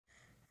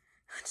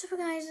What's up,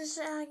 guys? This is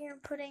Alligator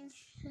Pudding,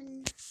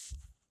 and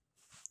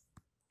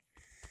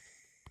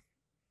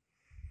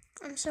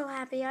I'm so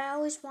happy. I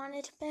always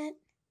wanted a pet.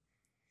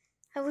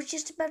 I was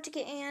just about to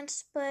get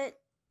ants, but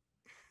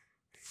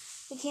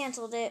we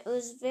canceled it. It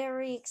was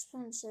very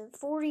expensive.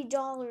 $40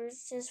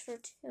 just for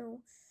two.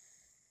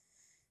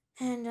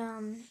 And,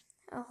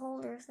 a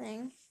holder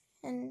thing.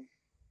 And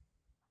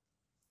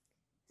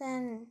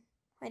then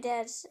my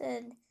dad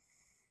said,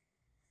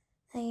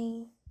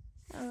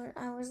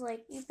 I was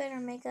like, you better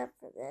make up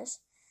for this.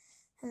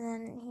 And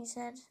then he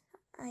said,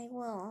 I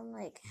will. I'm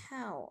like,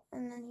 how?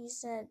 And then he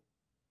said,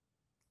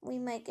 we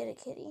might get a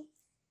kitty.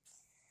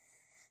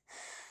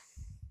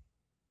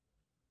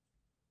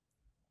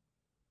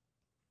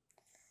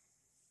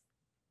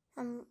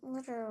 I'm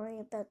literally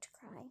about to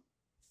cry.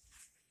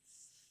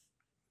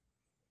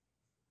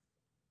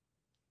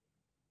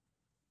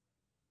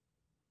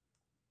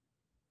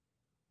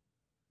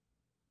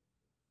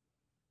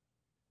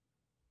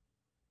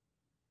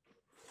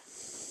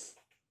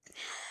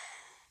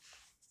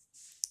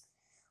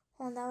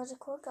 Well, that was a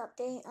quick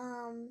update.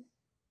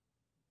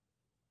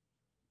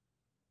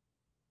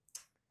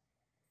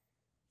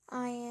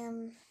 I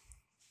am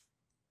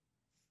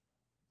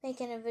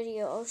making a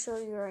video. I'll show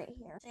you right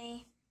here.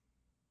 See?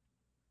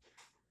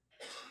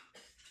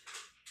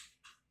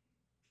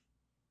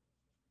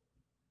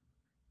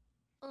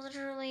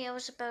 Literally, I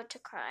was about to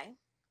cry.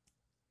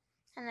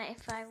 And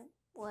if I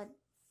would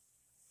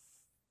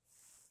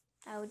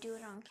do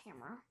it on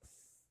camera.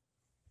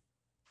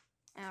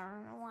 I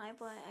don't know why,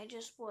 but I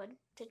just would,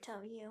 to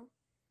tell you.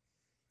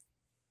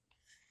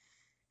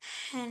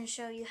 And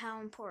show you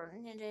how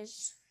important it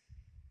is.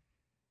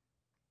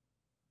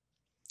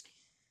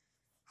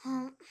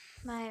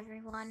 Bye,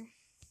 everyone.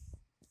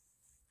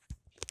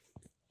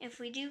 If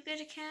we do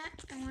get a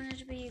cat, I want it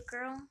to be a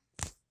girl.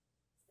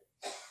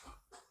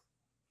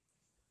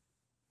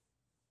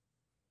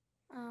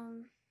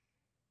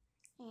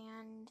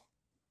 And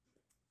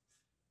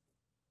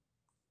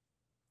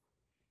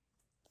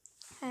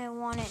I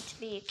want it to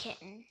be a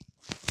kitten.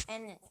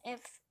 And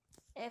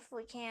if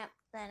we can't,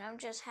 then I'm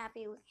just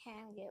happy we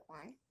can get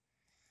one.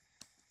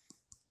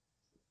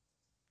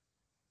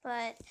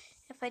 But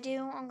if I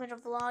do, I'm going to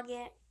vlog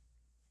it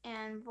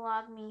and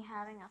vlog me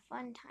having a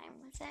fun time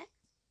with it.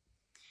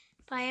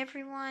 Bye,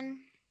 everyone.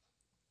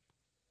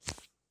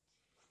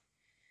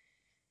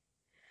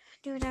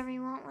 Do whatever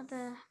you want with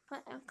the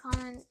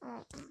comment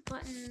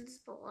buttons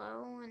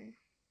below, and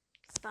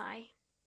bye.